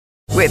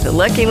With the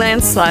Lucky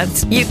Land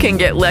Slots, you can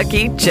get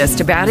lucky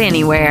just about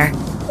anywhere.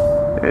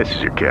 This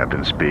is your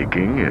captain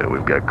speaking.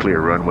 We've got clear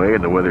runway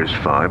and the weather's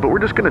fine, but we're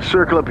just going to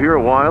circle up here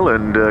a while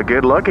and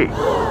get lucky.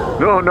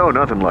 No,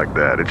 nothing like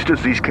that. It's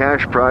just these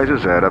cash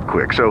prizes add up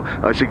quick. So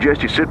I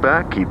suggest you sit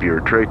back, keep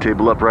your tray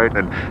table upright,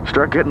 and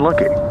start getting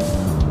lucky.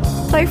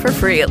 Play for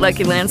free at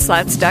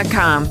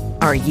LuckyLandSlots.com.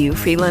 Are you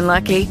feeling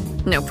lucky?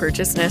 No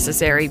purchase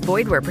necessary.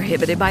 Void where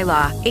prohibited by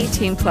law.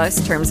 18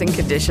 plus terms and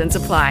conditions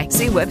apply.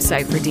 See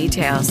website for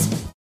details.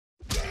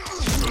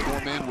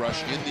 Four-man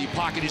rush in the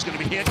pocket. He's going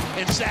to be hit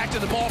and sacked,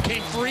 and the ball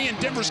came free, and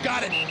Denver's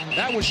got it.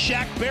 That was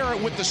Shaq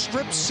Barrett with the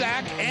strip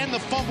sack and the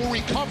fumble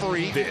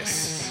recovery.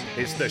 This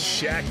is the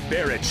Shaq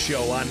Barrett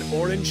Show on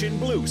Orange and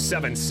Blue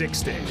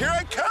 760. Here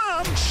it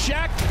comes,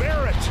 Shaq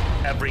Barrett.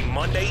 Every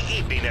Monday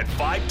evening at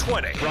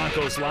 5:20,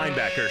 Broncos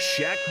linebacker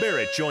Shaq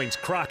Barrett joins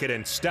Crockett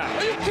and Stout.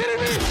 Are you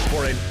kidding me?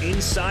 For an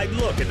inside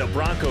look at the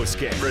Broncos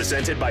game,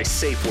 presented by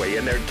Safeway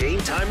and their Game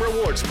Time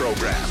Rewards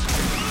program.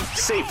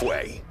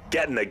 Safeway,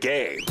 get in the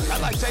game. I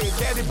like taking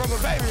candy from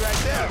a baby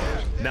right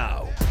there.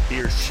 Now,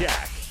 here's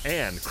Shaq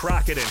and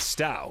Crockett and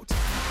Stout.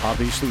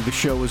 Obviously, the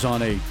show is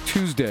on a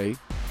Tuesday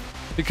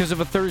because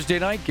of a Thursday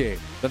night game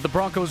that the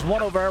Broncos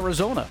won over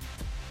Arizona.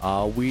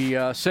 We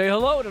say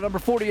hello to number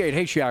 48.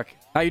 Hey, Shaq.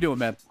 How you doing,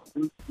 man?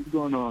 What's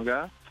going on,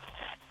 guys?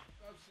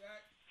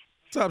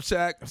 What's up,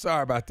 Shaq?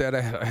 Sorry about that.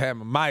 I had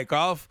my mic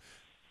off.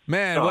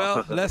 Man,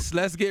 well,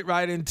 let's get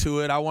right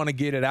into it. I want to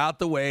get it out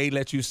the way.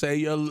 Let you say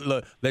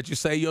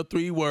your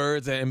 3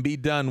 words and be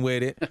done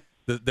with it.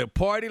 The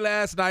party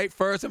last night.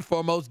 First and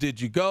foremost, did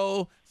you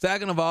go?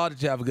 Second of all,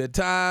 did you have a good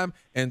time?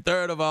 And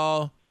third of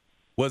all,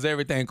 was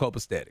everything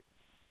copacetic?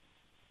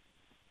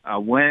 I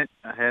went.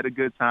 I had a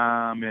good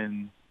time,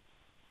 and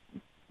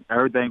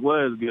everything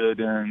was good.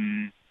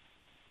 And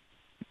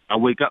I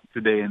wake up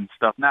today and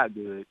stuff not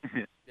good.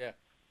 Yeah.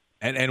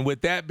 And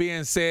with that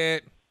being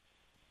said,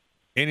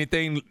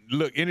 anything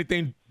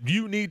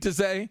you need to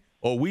say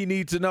or we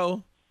need to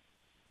know?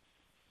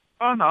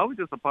 Oh, no, it was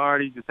just a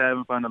party, just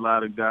having fun. A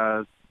lot of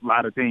guys, a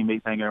lot of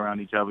teammates hanging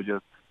around each other,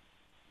 just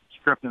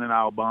strengthening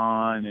our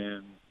bond.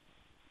 And,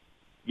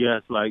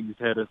 yes, like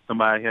just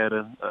somebody had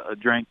a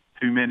drink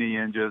too many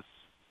and just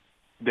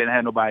didn't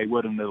have nobody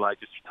with him to, like,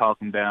 just talk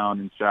him down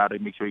and try to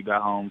make sure he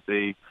got home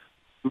safe.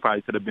 We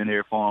probably could have been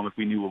there for him if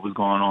we knew what was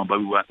going on, but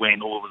we ain't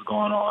know what was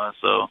going on.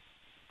 So,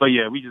 but,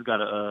 yeah, we just got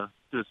to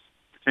just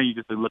continue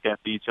just to look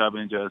after each other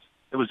and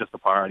it was just a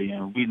party.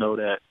 And we know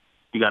that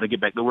we got to get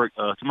back to work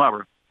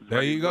tomorrow.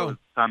 There you go. It's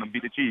time to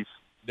beat the Chiefs.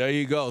 There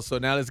you go. So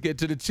now let's get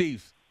to the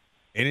Chiefs.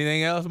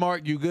 Anything else,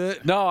 Mark? You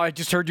good? No, I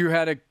just heard you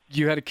had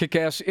a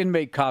kick-ass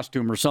inmate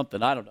costume or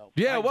something. I don't know.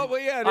 Yeah,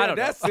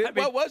 that's it.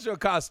 What was your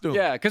costume?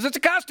 Yeah, because it's a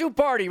costume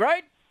party,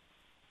 right?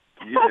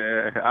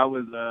 Yeah, I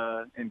was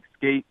an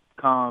escaped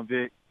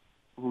convict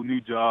whose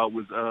new job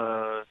was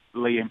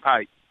laying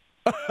pipe.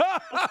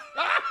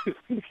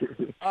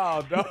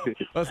 Oh, no.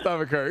 My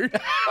stomach hurt.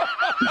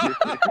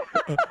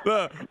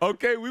 Look,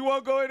 okay, we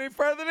won't go any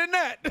further than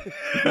that.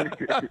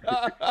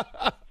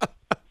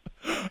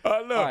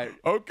 Look, right.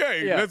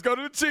 Okay, yeah. Let's go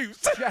to the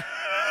Chiefs.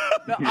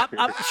 No,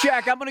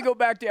 Shaq, I'm going to go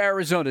back to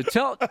Arizona.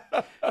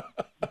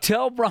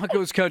 Tell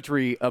Broncos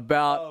country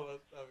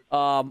about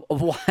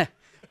why.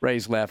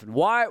 Ray's laughing.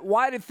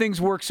 Why did things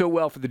work so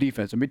well for the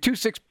defense? I mean, 2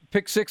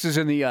 pick sixes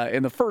in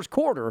the first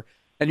quarter,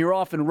 and you're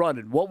off and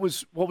running. What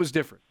was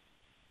different?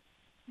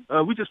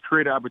 We just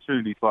created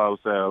opportunities for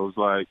ourselves.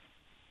 Like,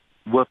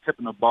 we're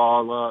tipping the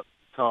ball up,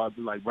 Todd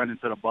like running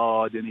to the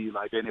ball, then he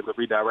like being able to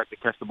redirect to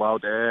catch the ball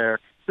out the air.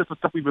 Just the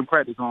stuff we've been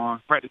practicing on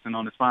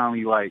is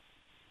finally like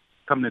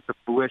coming into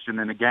fruition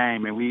in the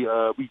game, and we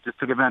just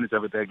took advantage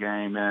of it that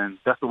game, and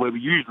that's the way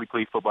we usually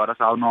play football. That's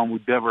our normal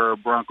Denver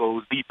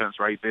Broncos defense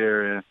right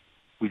there, and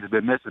we just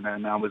been missing that.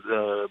 Now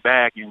it's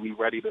back, and we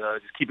ready to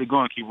just keep it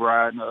going, keep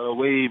riding a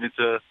wave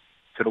until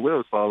the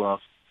wheels fall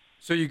off.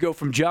 So you go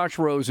from Josh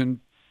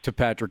Rosen to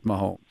Patrick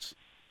Mahomes,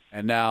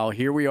 and now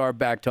here we are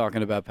back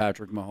talking about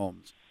Patrick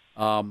Mahomes.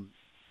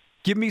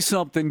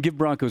 Give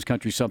Broncos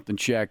country something,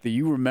 Shaq, that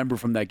you remember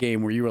from that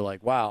game where you were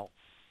like, wow,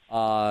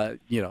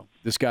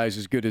 this guy's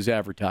as good as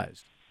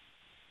advertised.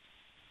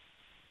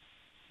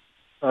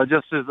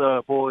 Just his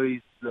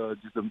poise,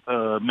 just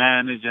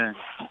manage and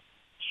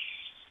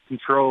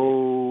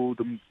control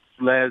the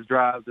last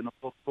drives in the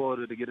fourth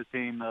quarter to get his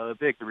team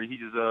victory. He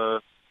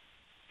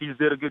just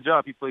did a good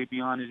job. He played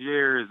beyond his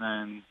years,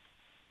 and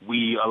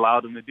we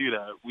allowed him to do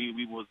that.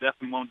 We will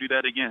definitely won't do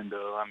that again,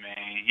 though. I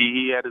mean,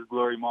 he had his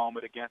glory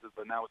moment against us,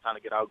 but now we're trying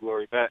to get our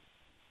glory back.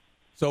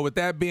 So with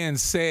that being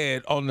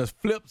said, on the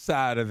flip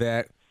side of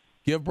that,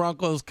 give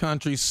Broncos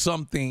country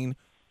something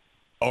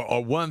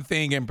or one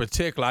thing in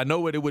particular. I know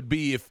what it would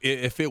be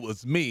if it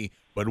was me,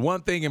 but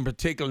one thing in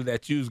particular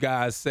that you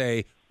guys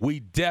say,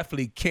 we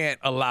definitely can't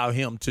allow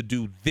him to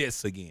do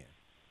this again.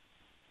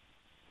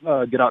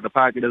 Get out the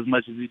pocket as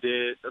much as he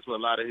did. That's where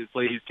a lot of his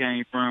plays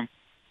came from.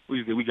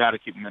 We got to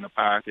keep him in the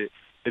pocket.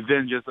 And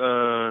then just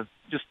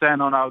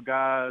stand on our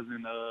guys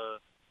and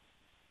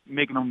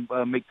making them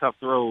make tough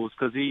throws,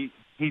 because he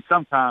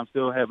sometimes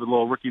still have a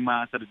little rookie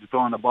mindset of just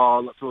throwing the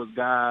ball up to his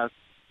guys.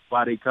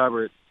 why they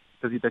covered,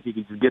 because he think he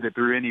could just get it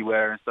through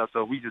anywhere and stuff.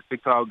 So we just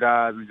stick to our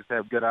guys and just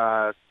have good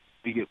eyes.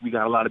 We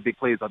got a lot of big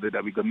plays out there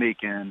that we could make,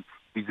 and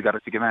we just got to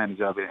take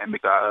advantage of it and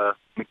make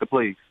the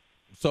plays.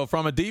 So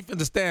from a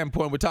defensive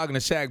standpoint, we're talking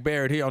to Shaq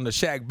Barrett here on the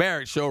Shaq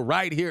Barrett Show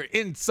right here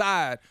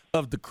inside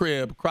of the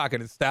crib,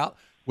 Crockett and Stout,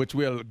 which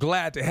we're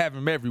glad to have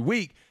him every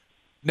week.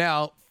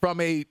 Now,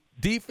 from a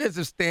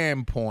defensive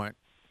standpoint,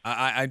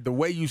 the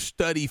way you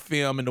study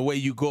film and the way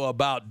you go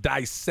about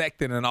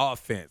dissecting an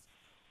offense,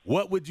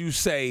 what would you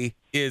say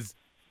is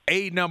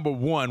number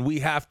one? We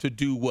have to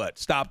do what?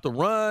 Stop the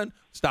run,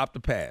 stop the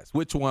pass.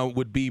 Which one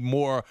would be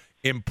more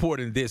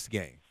important this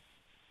game?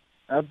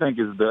 I think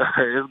it's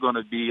going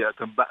to be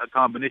a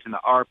combination of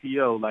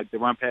RPO, like the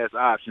run pass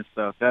option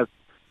stuff.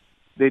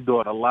 They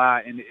do it a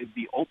lot, and it'd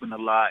be open a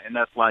lot, and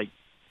that's like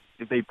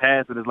if they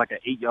pass it, it's like an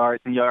 8-yard,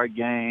 10-yard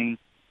gain,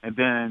 and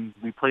then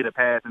we play the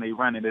pass and they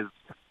run it, it's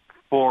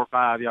 4 or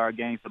 5 yard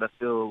gain, so that's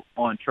still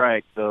on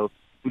track. So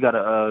we got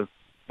to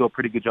do a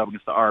pretty good job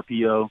against the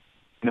RPO,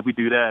 and if we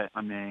do that,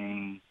 I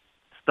mean,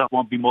 stuff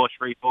won't be more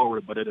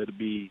straightforward, but it'll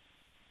be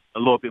a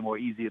little bit more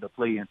easier to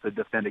play and to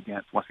defend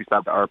against once we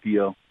stop the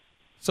RPO.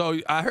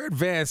 So I heard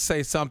Vance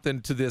say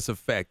something to this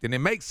effect, and it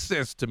makes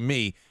sense to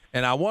me,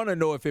 and I want to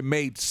know if it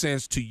made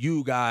sense to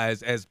you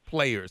guys as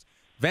players.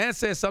 Vance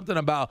said something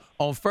about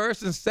on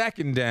first and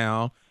second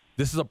down,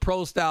 this is a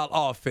pro-style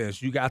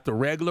offense. You got the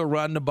regular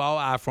run the ball,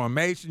 I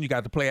formation, you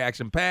got the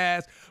play-action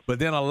pass, but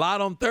then a lot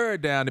on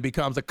third down, it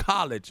becomes a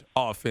college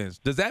offense.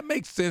 Does that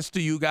make sense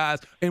to you guys,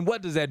 and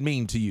what does that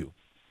mean to you?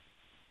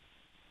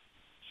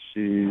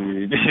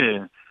 Shit.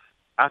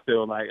 I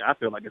feel like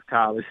it's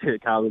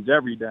college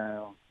every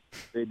down.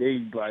 They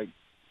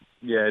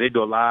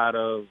do a lot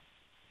of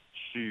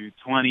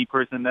 20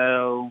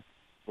 personnel,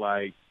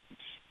 like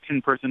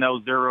 10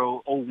 personnel,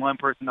 0-1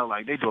 personnel.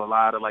 Like they do a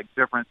lot of like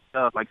different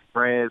stuff, like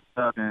spread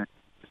stuff, and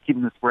just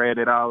keeping it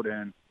spreaded out.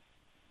 And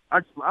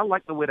I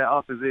like the way that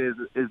offense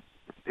is.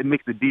 It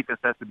makes the defense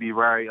has to be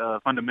very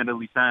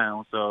fundamentally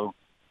sound. So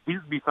we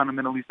just be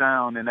fundamentally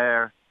sound in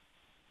there.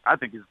 I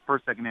think it's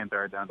first, second, and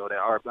third down though.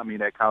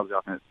 That college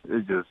offense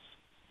is just.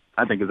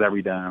 I think it's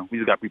every down. We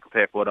just got to be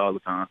prepared for it all the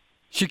time.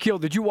 Shaquille,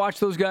 did you watch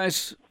those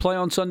guys play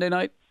on Sunday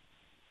night?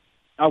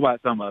 I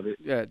watched some of it.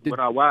 Yeah. What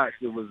I watched,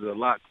 it was a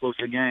lot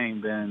closer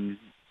game than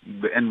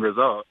the end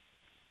result.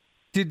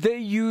 Did they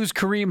use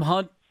Kareem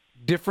Hunt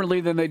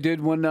differently than they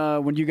did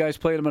when you guys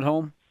played him at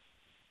home?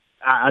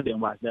 I didn't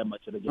watch that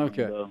much of the game,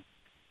 okay. though.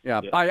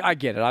 Yeah, I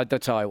get it.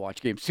 That's how I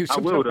watch games too. I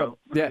will, though.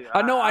 Yeah,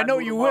 I know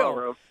you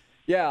tomorrow. will.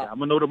 Yeah, I'm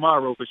gonna know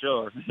tomorrow for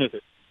sure.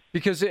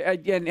 Because I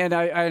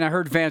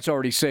heard Vance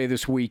already say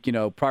this week,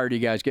 prior to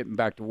you guys getting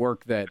back to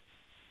work, that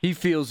he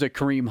feels that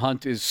Kareem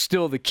Hunt is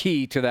still the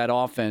key to that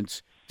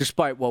offense,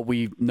 despite what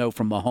we know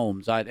from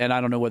Mahomes. I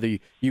don't know whether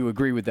you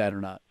agree with that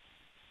or not.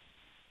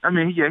 I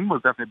mean, he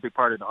was definitely a big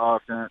part of the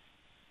offense,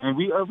 and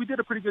we did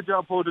a pretty good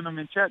job holding him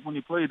in check when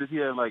he played. He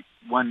had like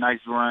one nice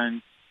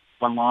run,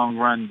 one long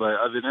run, but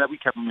other than that, we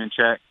kept him in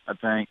check, I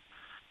think.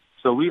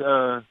 So we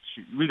got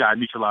to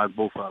neutralize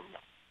both of them.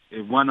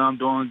 If one of them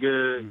doing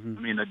good,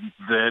 I mean,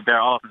 their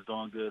offense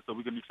doing good, so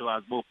we can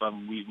neutralize both of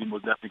them. We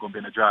most definitely going to be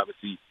in the driver's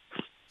seat.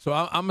 So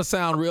I'm going to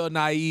sound real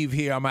naive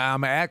here. I'm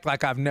going to act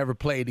like I've never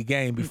played the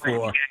game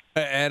before,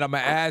 and I'm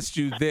going to ask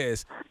you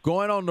this.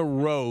 Going on the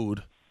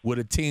road with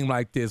a team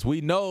like this, we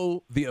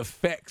know the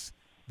effects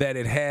that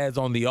it has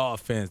on the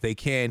offense. They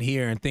can't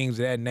hear and things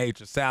of that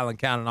nature, silent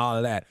count and all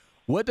of that.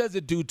 What does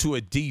it do to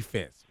a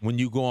defense when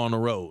you go on the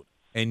road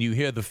and you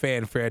hear the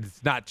fanfare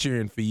that's not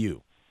cheering for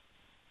you?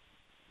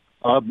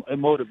 It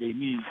motivates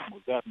me.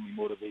 Most definitely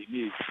motivate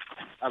me.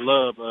 I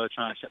love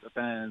trying to shut the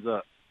fans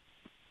up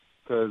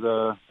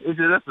because this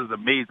is an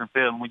amazing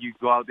feeling when you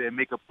go out there and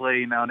make a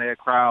play. Now that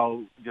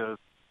crowd just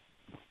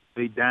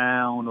they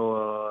down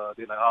or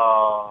they're like,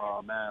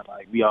 oh man,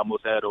 like we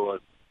almost had, or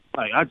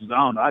like I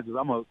don't know.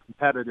 I'm a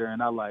competitor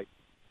and I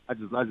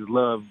just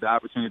love the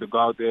opportunity to go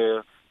out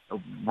there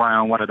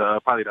around one of the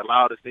probably the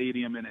loudest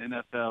stadium in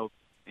the NFL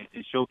and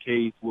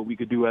showcase what we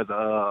could do as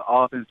a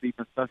offense,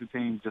 defense, special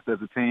teams, just as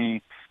a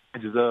team.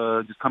 And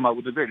just come out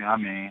with a victory. I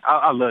mean,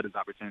 I love this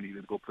opportunity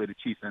to go play the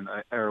Chiefs in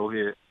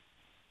Arrowhead.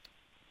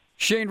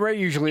 Shane Ray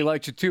usually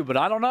likes it too, but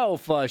I don't know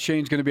if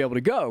Shane's going to be able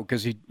to go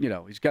because he's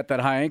got that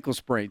high ankle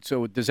sprain.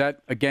 So does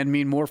that again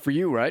mean more for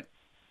you, right?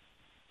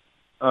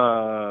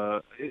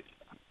 I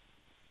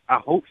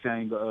hope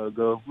Shane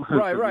go.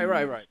 Right.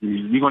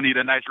 You're gonna need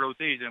a nice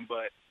rotation,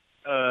 but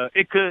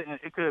it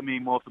could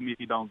mean more for me if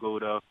you don't go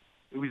though.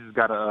 We just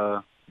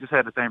gotta just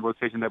have the same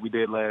rotation that we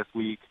did last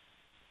week,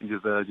 and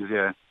just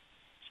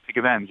take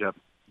advantage of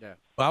it. Yeah.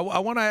 Well, I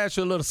want to ask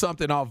you a little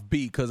something off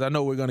beat because I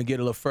know we're going to get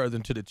a little further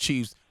into the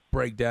Chiefs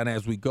breakdown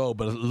as we go,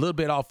 but a little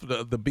bit off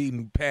the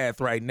beaten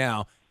path right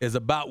now is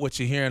about what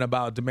you're hearing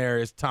about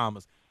Demaryius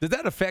Thomas. Does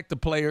that affect the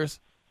players?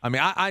 I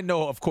mean, I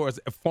know, of course,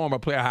 a former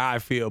player how I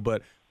feel,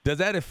 but does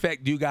that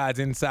affect you guys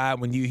inside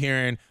when you're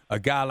hearing a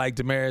guy like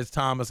Demaryius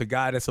Thomas, a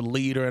guy that's a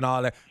leader and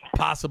all that,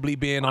 possibly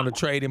being on the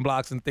trading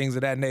blocks and things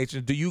of that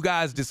nature? Do you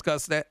guys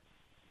discuss that?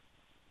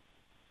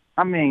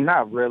 I mean,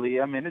 not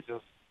really. I mean, it's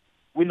just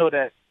we know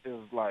that it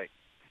was like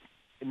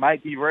it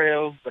might be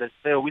real, but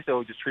we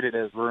still just treat it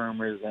as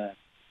rumors and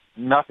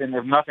nothing.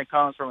 If nothing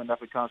comes from it,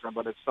 nothing comes from it.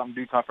 But if something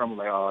do come from it,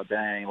 like, oh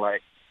dang,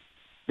 like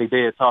they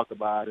did talk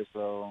about it.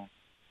 So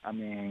I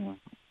mean,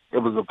 it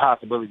was a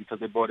possibility because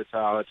they brought it to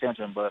our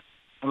attention. But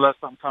unless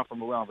something comes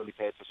from it, we don't really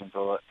pay attention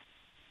to it.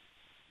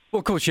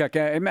 Well, Coach Shaq,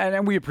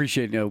 and we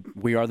appreciate,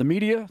 we are the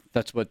media.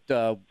 That's what,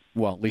 at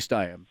least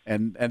I am.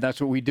 And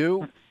that's what we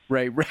do.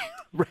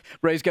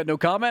 Ray's got no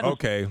comment.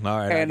 Okay, all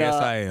right, I guess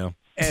I am.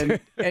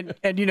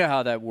 and you know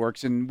how that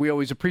works, and we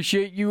always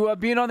appreciate you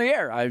being on the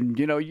air.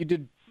 You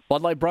did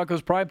Bud Light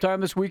Broncos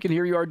primetime this week, and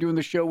here you are doing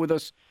the show with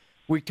us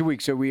week to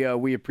week. So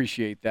we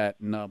appreciate that,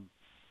 and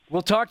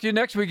we'll talk to you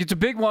next week. It's a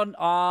big one.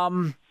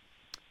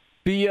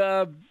 Be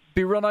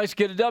real nice,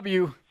 get a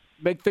W,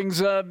 make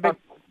things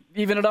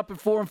even it up at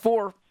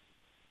 4-4.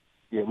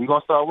 Yeah, we're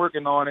gonna start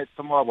working on it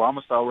tomorrow. Well, I'm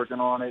gonna start working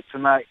on it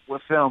tonight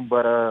with film,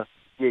 but as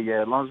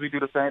long as we do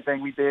the same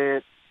thing we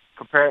did,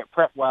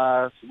 prep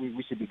wise,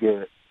 we should be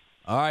good.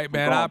 All right,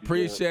 man. I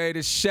appreciate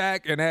it,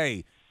 Shaq. And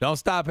hey, don't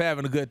stop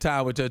having a good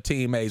time with your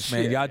teammates,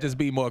 man. Y'all just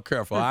be more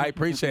careful. I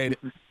appreciate it.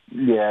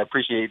 Yeah, I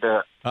appreciate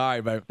that. All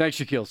right, man. Thanks,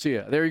 Shaquille. See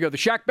ya. There you go. The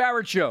Shaq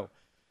Barrett Show,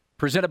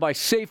 presented by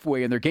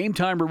Safeway and their Game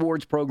Time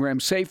Rewards program.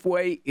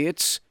 Safeway,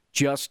 it's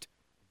just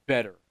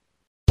better.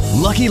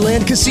 Lucky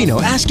Land Casino,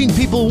 asking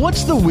people,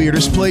 what's the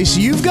weirdest place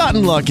you've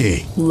gotten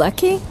lucky?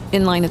 Lucky?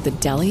 In line at the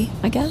deli,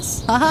 I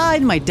guess? Aha,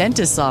 in my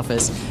dentist's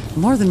office.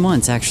 More than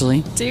once,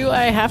 actually. Do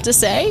I have to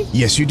say?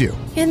 Yes, you do.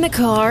 In the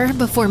car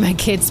before my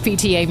kids'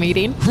 PTA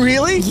meeting.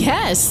 Really?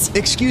 Yes.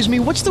 Excuse me,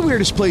 what's the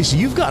weirdest place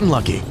you've gotten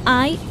lucky?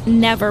 I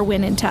never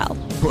win and tell.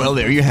 Well,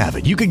 there you have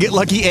it. You can get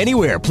lucky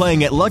anywhere,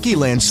 playing at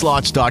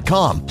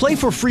LuckyLandSlots.com. Play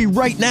for free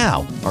right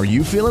now. Are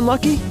you feeling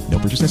lucky? No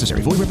purchase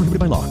necessary. Void where prohibited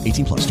by law.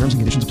 18+. Terms and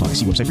conditions apply.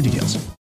 See website for details.